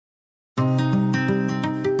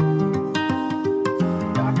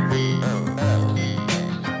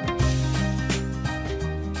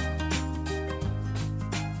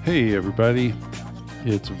Hey everybody,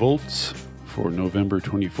 it's Volts for November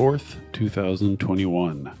 24th,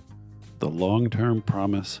 2021. The long-term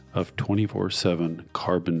promise of 24/7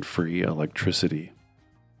 carbon-free electricity.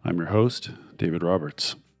 I'm your host, David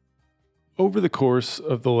Roberts. Over the course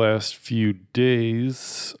of the last few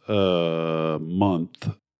days, month,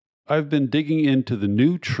 I've been digging into the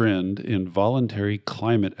new trend in voluntary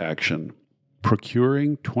climate action,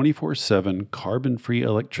 procuring 24/7 carbon-free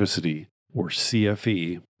electricity, or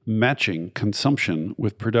CFE, matching consumption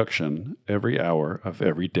with production every hour of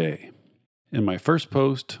every day. In my first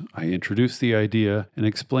post, I introduced the idea and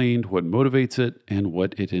explained what motivates it and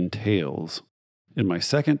what it entails. In my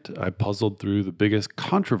second, I puzzled through the biggest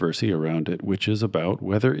controversy around it, which is about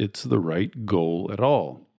whether it's the right goal at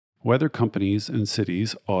all. Whether companies and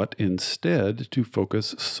cities ought instead to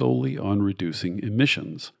focus solely on reducing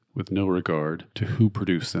emissions, with no regard to who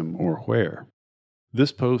produced them or where.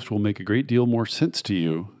 This post will make a great deal more sense to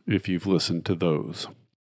you if you've listened to those.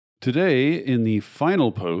 Today, in the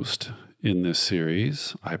final post in this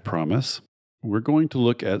series, I promise, we're going to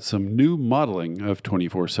look at some new modeling of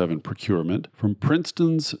 24/7 procurement from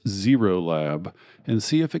Princeton's Zero Lab and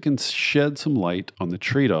see if it can shed some light on the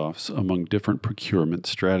trade-offs among different procurement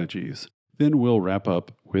strategies. Then we'll wrap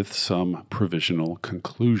up with some provisional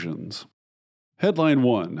conclusions. Headline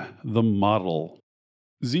 1, the model.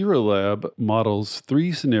 Zero Lab models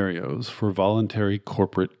 3 scenarios for voluntary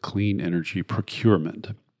corporate clean energy procurement,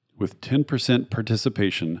 with 10%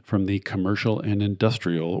 participation from the commercial and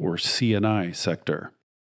industrial or C&I sector.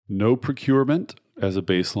 No procurement as a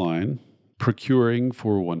baseline, procuring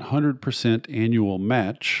for 100% annual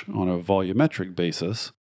match on a volumetric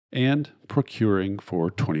basis, and procuring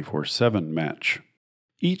for 24/7 match.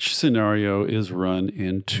 Each scenario is run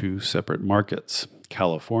in 2 separate markets,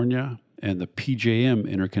 California and the PJM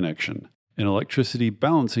interconnection, an electricity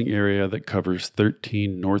balancing area that covers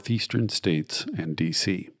 13 northeastern states and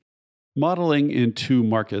DC. Modeling in 2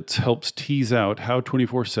 markets helps tease out how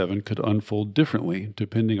 24/7 could unfold differently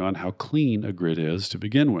depending on how clean a grid is to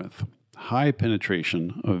begin with. High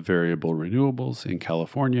penetration of variable renewables in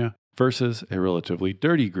California versus a relatively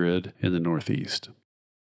dirty grid in the Northeast.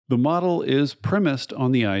 The model is premised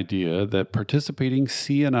on the idea that participating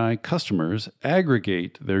C&I customers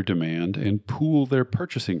aggregate their demand and pool their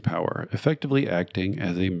purchasing power, effectively acting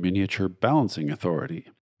as a miniature balancing authority.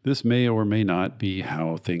 This may or may not be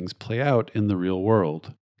how things play out in the real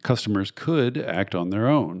world. Customers could act on their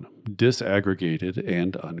own, disaggregated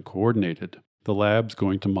and uncoordinated. The lab's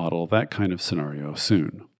going to model that kind of scenario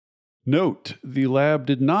soon. Note, the lab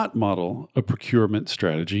did not model a procurement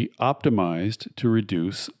strategy optimized to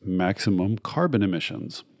reduce maximum carbon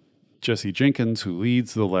emissions. Jesse Jenkins, who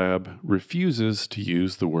leads the lab, refuses to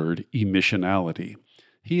use the word emissionality.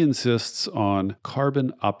 He insists on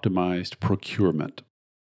carbon-optimized procurement.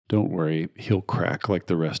 Don't worry, he'll crack like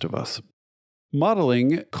the rest of us.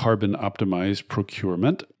 Modeling carbon-optimized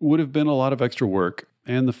procurement would have been a lot of extra work,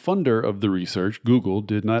 and the funder of the research, Google,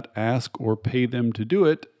 did not ask or pay them to do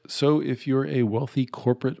it. So if you're a wealthy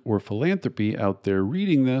corporate or philanthropy out there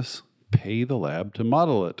reading this, pay the lab to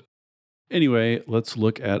model it. Anyway, let's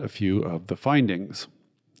look at a few of the findings.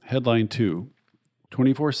 Headline 2,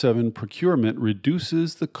 24/7 procurement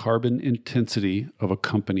reduces the carbon intensity of a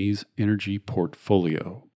company's energy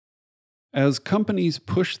portfolio. As companies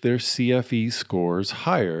push their CFE scores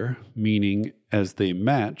higher, meaning as they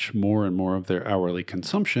match more and more of their hourly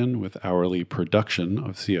consumption with hourly production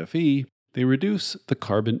of CFE, they reduce the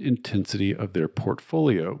carbon intensity of their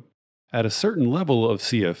portfolio. At a certain level of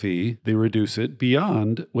CFE, they reduce it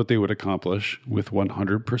beyond what they would accomplish with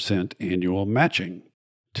 100% annual matching.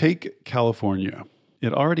 Take California.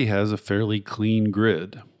 It already has a fairly clean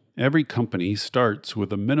grid. Every company starts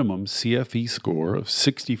with a minimum CFE score of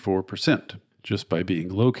 64%, just by being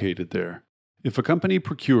located there. If a company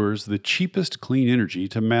procures the cheapest clean energy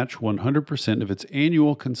to match 100% of its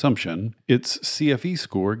annual consumption, its CFE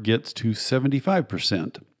score gets to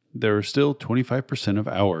 75%. There are still 25% of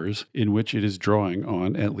hours in which it is drawing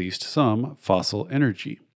on at least some fossil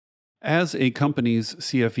energy. As a company's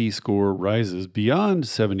CFE score rises beyond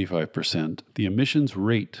 75%, the emissions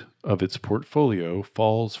rate of its portfolio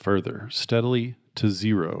falls further, steadily to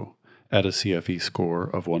 0 at a CFE score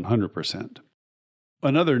of 100%.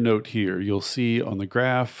 Another note here, you'll see on the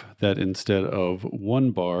graph that instead of 1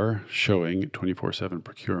 bar showing 24/7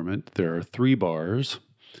 procurement, there are 3 bars.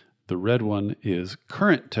 The red one is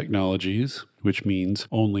current technologies, which means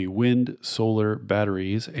only wind, solar,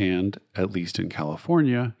 batteries, and, at least in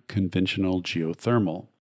California, conventional geothermal.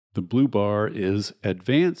 The blue bar is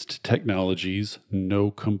advanced technologies, no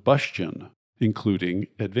combustion, including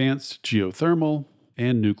advanced geothermal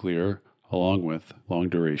and nuclear, along with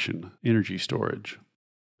long-duration energy storage.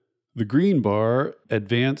 The green bar,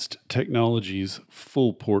 Advanced Technologies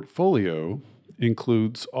Full Portfolio,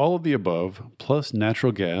 includes all of the above, plus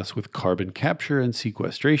natural gas with carbon capture and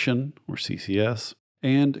sequestration, or CCS,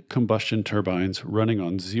 and combustion turbines running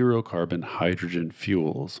on zero-carbon hydrogen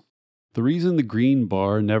fuels. The reason the green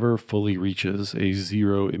bar never fully reaches a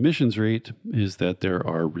zero emissions rate is that there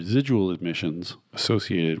are residual emissions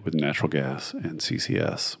associated with natural gas and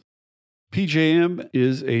CCS. PJM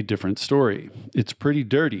is a different story. It's pretty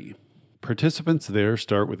dirty. Participants there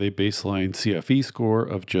start with a baseline CFE score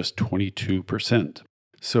of just 22%.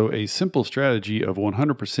 So a simple strategy of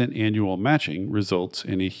 100% annual matching results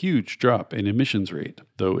in a huge drop in emissions rate,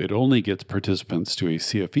 though it only gets participants to a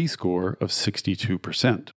CFE score of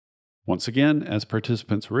 62%. Once again, as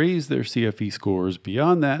participants raise their CFE scores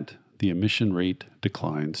beyond that, the emission rate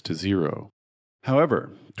declines to zero.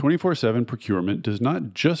 However, 24/7 procurement does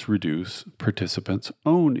not just reduce participants'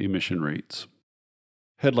 own emission rates.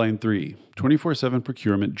 Headline 3. 24/7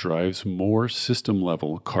 procurement drives more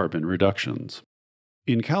system-level carbon reductions.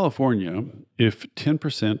 In California, if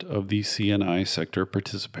 10% of the C&I sector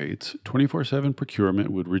participates, 24/7 procurement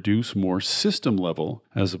would reduce more system-level,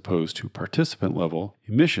 as opposed to participant-level,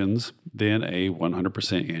 emissions than a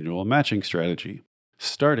 100% annual matching strategy,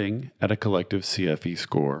 starting at a collective CFE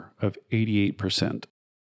score of 88%.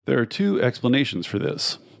 There are two explanations for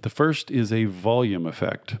this. The first is a volume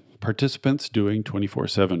effect. Participants doing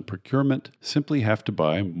 24/7 procurement simply have to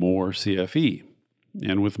buy more CFE.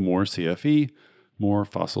 And with more CFE, more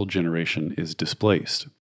fossil generation is displaced.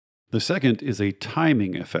 The second is a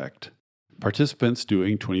timing effect. Participants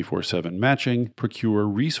doing 24/7 matching procure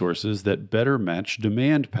resources that better match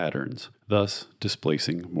demand patterns, thus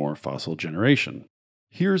displacing more fossil generation.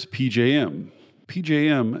 Here's PJM.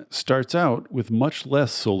 PJM starts out with much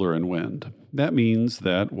less solar and wind. That means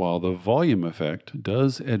that while the volume effect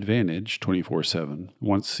does advantage 24/7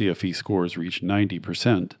 once CFE scores reach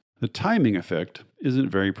 90%, the timing effect isn't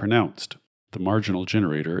very pronounced. The marginal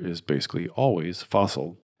generator is basically always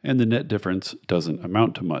fossil, and the net difference doesn't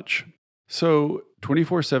amount to much. So,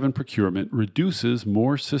 24/7 procurement reduces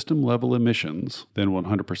more system-level emissions than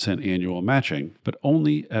 100% annual matching, but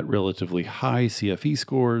only at relatively high CFE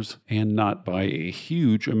scores and not by a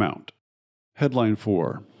huge amount. Headline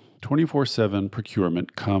 4. 24/7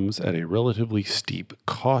 procurement comes at a relatively steep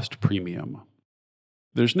cost premium.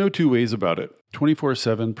 There's no two ways about it.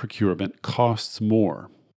 24/7 procurement costs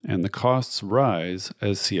more, and the costs rise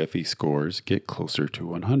as CFE scores get closer to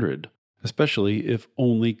 100. Especially if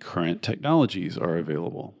only current technologies are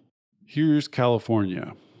available. Here's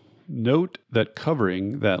California. Note that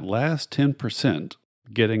covering that last 10%,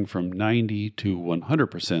 getting from 90 to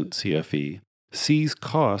 100% CFE, sees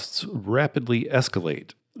costs rapidly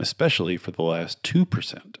escalate, especially for the last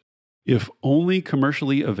 2%. If only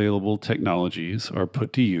commercially available technologies are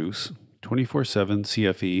put to use, 24/7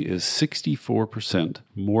 CFE is 64%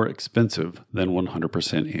 more expensive than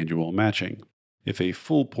 100% annual matching. If a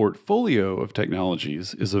full portfolio of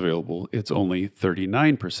technologies is available, it's only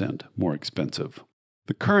 39% more expensive.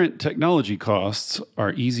 The current technology costs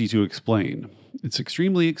are easy to explain. It's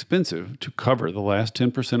extremely expensive to cover the last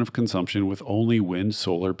 10% of consumption with only wind,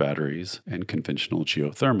 solar batteries, and conventional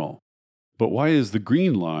geothermal. But why is the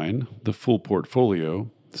green line, the full portfolio,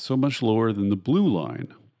 so much lower than the blue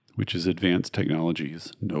line, which is advanced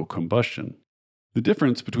technologies, no combustion? The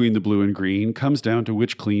difference between the blue and green comes down to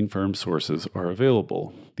which clean firm sources are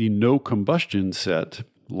available. The no combustion set,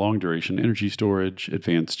 long duration energy storage,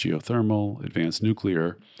 advanced geothermal, advanced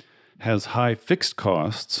nuclear, has high fixed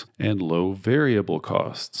costs and low variable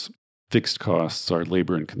costs. Fixed costs are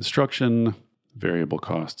labor and construction, variable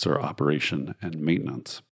costs are operation and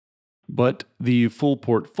maintenance. But the full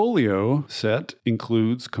portfolio set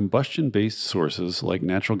includes combustion-based sources like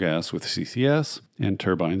natural gas with CCS and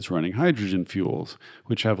turbines running hydrogen fuels,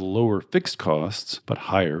 which have lower fixed costs but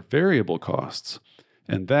higher variable costs.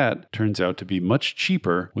 And that turns out to be much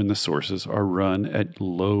cheaper when the sources are run at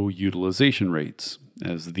low utilization rates,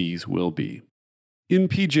 as these will be. In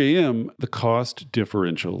PJM, the cost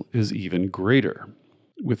differential is even greater.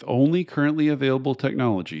 With only currently available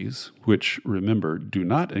technologies, which, remember, do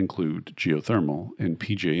not include geothermal in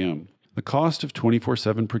PJM, the cost of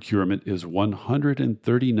 24/7 procurement is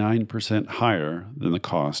 139% higher than the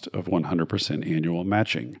cost of 100% annual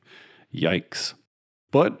matching. Yikes.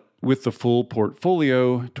 But with the full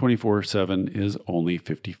portfolio, 24/7 is only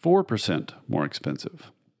 54% more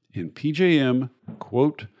expensive. In PJM,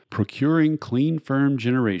 quote, procuring clean firm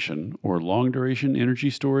generation or long-duration energy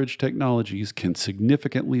storage technologies can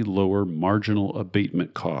significantly lower marginal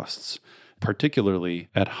abatement costs, particularly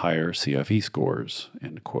at higher CFE scores,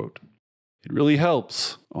 end quote. It really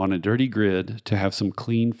helps on a dirty grid to have some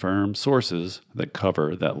clean, firm sources that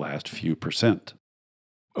cover that last few percent.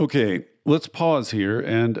 Okay, let's pause here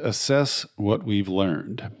and assess what we've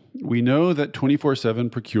learned. We know that 24/7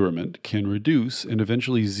 procurement can reduce and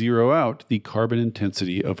eventually zero out the carbon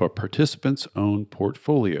intensity of a participant's own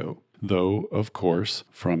portfolio, though, of course,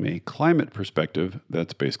 from a climate perspective,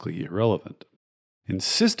 that's basically irrelevant. In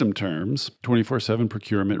system terms, 24/7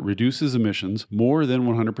 procurement reduces emissions more than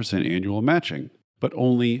 100% annual matching, but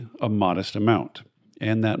only a modest amount,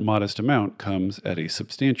 and that modest amount comes at a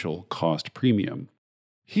substantial cost premium.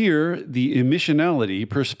 Here, the emissionality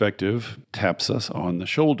perspective taps us on the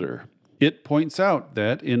shoulder. It points out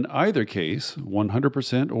that in either case,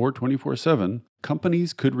 100% or 24/7,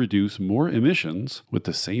 companies could reduce more emissions with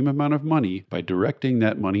the same amount of money by directing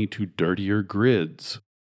that money to dirtier grids.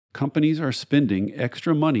 Companies are spending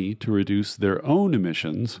extra money to reduce their own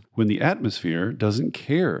emissions when the atmosphere doesn't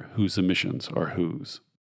care whose emissions are whose.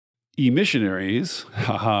 Emissionaries,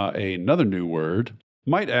 another new word,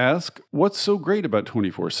 might ask, what's so great about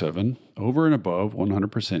 24/7 over and above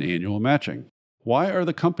 100% annual matching? Why are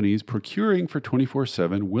the companies procuring for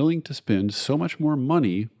 24/7 willing to spend so much more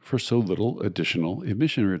money for so little additional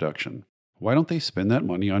emission reduction? Why don't they spend that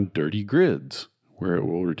money on dirty grids, where it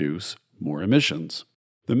will reduce more emissions?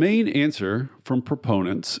 The main answer from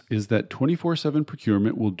proponents is that 24/7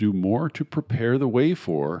 procurement will do more to prepare the way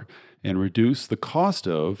for and reduce the cost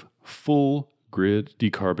of full grid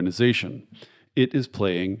decarbonization. It is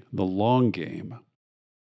playing the long game.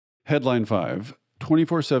 Headline 5.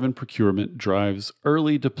 24/7 procurement drives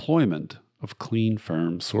early deployment of clean,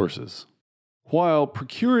 firm sources. While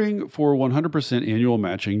procuring for 100% annual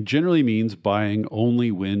matching generally means buying only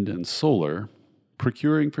wind and solar,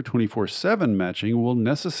 procuring for 24/7 matching will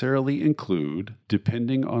necessarily include,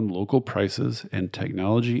 depending on local prices and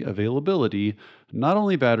technology availability, not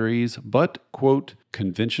only batteries, but, quote,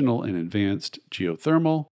 conventional and advanced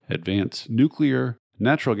geothermal, advanced nuclear,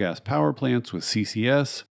 natural gas power plants with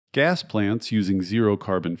CCS, gas plants using zero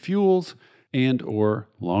carbon fuels, and or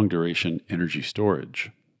long-duration energy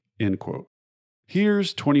storage, end quote.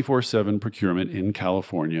 Here's 24/7 procurement in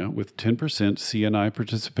California with 10% C&I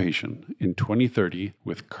participation in 2030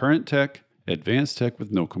 with current tech, advanced tech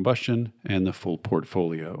with no combustion, and the full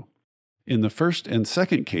portfolio. In the first and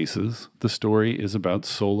second cases, the story is about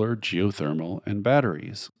solar, geothermal, and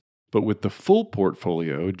batteries. But with the full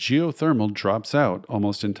portfolio, geothermal drops out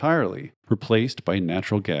almost entirely, replaced by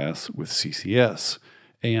natural gas with CCS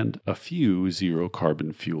and a few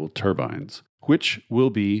zero-carbon fuel turbines, which will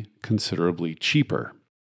be considerably cheaper.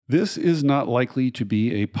 This is not likely to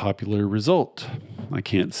be a popular result. I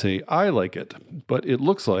can't say I like it, but it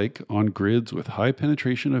looks like on grids with high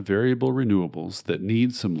penetration of variable renewables that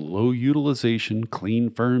need some low utilization, clean,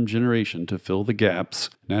 firm generation to fill the gaps,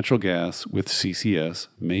 natural gas with CCS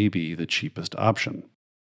may be the cheapest option.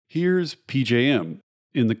 Here's PJM.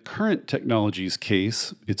 In the current technologies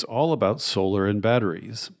case, it's all about solar and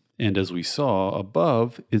batteries. And as we saw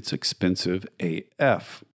above, it's expensive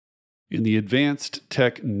AF. In the advanced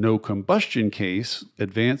tech no combustion case,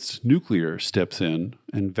 advanced nuclear steps in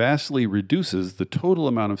and vastly reduces the total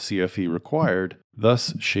amount of CFE required,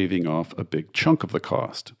 thus shaving off a big chunk of the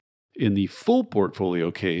cost. In the full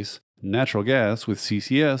portfolio case, natural gas with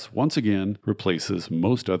CCS once again replaces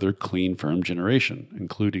most other clean firm generation,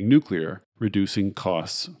 including nuclear, reducing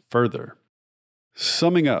costs further.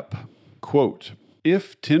 Summing up, quote,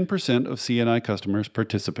 if 10% of C&I customers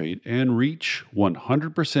participate and reach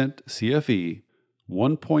 100% CFE,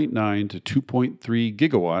 1.9 to 2.3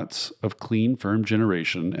 gigawatts of clean firm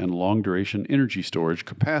generation and long-duration energy storage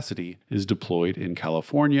capacity is deployed in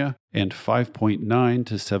California and 5.9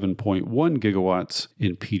 to 7.1 gigawatts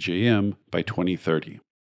in PJM by 2030.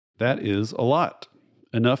 That is a lot,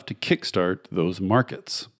 enough to kickstart those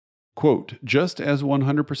markets. Quote, just as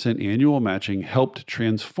 100% annual matching helped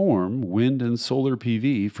transform wind and solar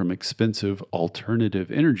PV from expensive alternative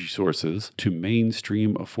energy sources to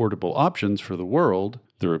mainstream affordable options for the world,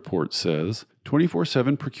 the report says,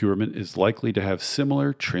 24/7 procurement is likely to have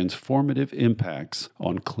similar transformative impacts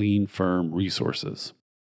on clean, firm resources.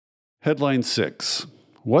 Headline 6.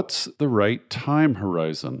 What's the right time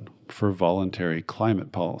horizon for voluntary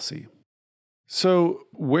climate policy? So,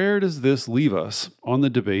 where does this leave us on the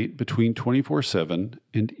debate between 24/7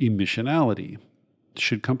 and emissionality?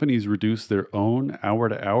 Should companies reduce their own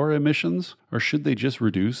hour-to-hour emissions, or should they just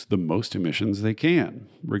reduce the most emissions they can,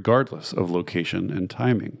 regardless of location and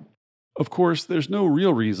timing? Of course, there's no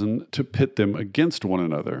real reason to pit them against one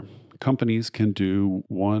another. Companies can do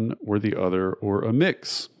one or the other or a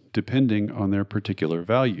mix, depending on their particular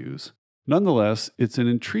values. Nonetheless, it's an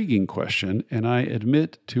intriguing question, and I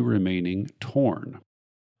admit to remaining torn.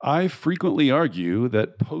 I frequently argue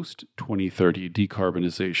that post-2030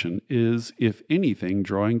 decarbonization is, if anything,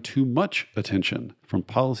 drawing too much attention from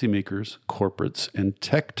policymakers, corporates, and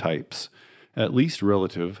tech types, at least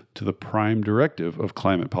relative to the prime directive of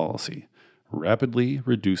climate policy: rapidly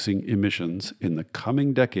reducing emissions in the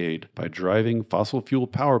coming decade by driving fossil fuel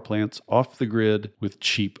power plants off the grid with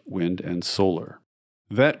cheap wind and solar.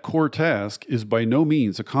 That core task is by no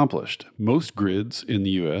means accomplished. Most grids in the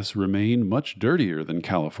U.S. remain much dirtier than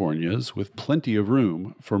California's, with plenty of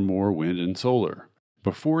room for more wind and solar.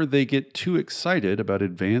 Before they get too excited about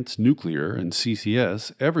advanced nuclear and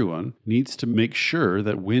CCS, everyone needs to make sure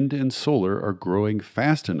that wind and solar are growing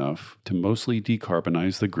fast enough to mostly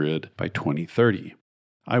decarbonize the grid by 2030.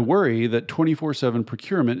 I worry that 24/7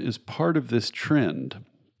 procurement is part of this trend.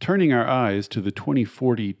 Turning our eyes to the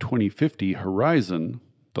 2040-2050 horizon,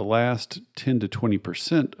 the last 10 to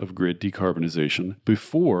 20% of grid decarbonization,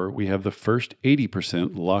 before we have the first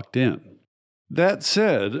 80% locked in. That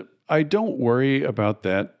said, I don't worry about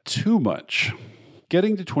that too much.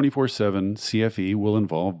 Getting to 24/7 CFE will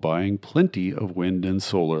involve buying plenty of wind and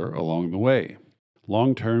solar along the way.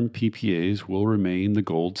 Long-term PPAs will remain the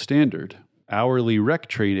gold standard. Hourly REC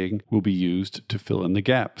trading will be used to fill in the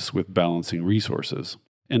gaps with balancing resources.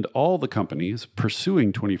 And all the companies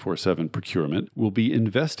pursuing 24/7 procurement will be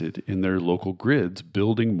invested in their local grids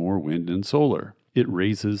building more wind and solar. It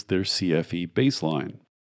raises their CFE baseline.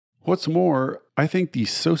 What's more, I think the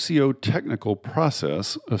socio-technical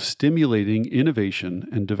process of stimulating innovation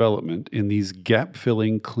and development in these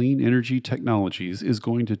gap-filling clean energy technologies is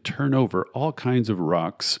going to turn over all kinds of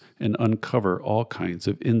rocks and uncover all kinds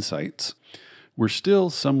of insights. We're still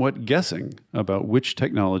somewhat guessing about which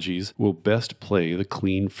technologies will best play the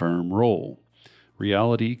clean firm role.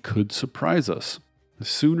 Reality could surprise us. The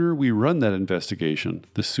sooner we run that investigation,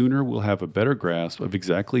 the sooner we'll have a better grasp of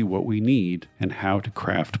exactly what we need and how to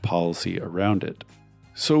craft policy around it.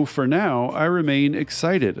 So for now, I remain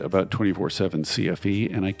excited about 24/7 CFE,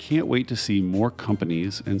 and I can't wait to see more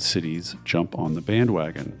companies and cities jump on the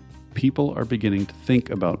bandwagon. People are beginning to think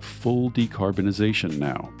about full decarbonization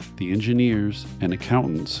now. The engineers and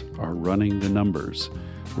accountants are running the numbers.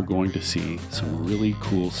 We're going to see some really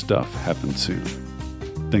cool stuff happen soon.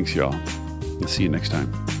 Thanks, y'all. I'll see you next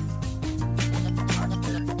time.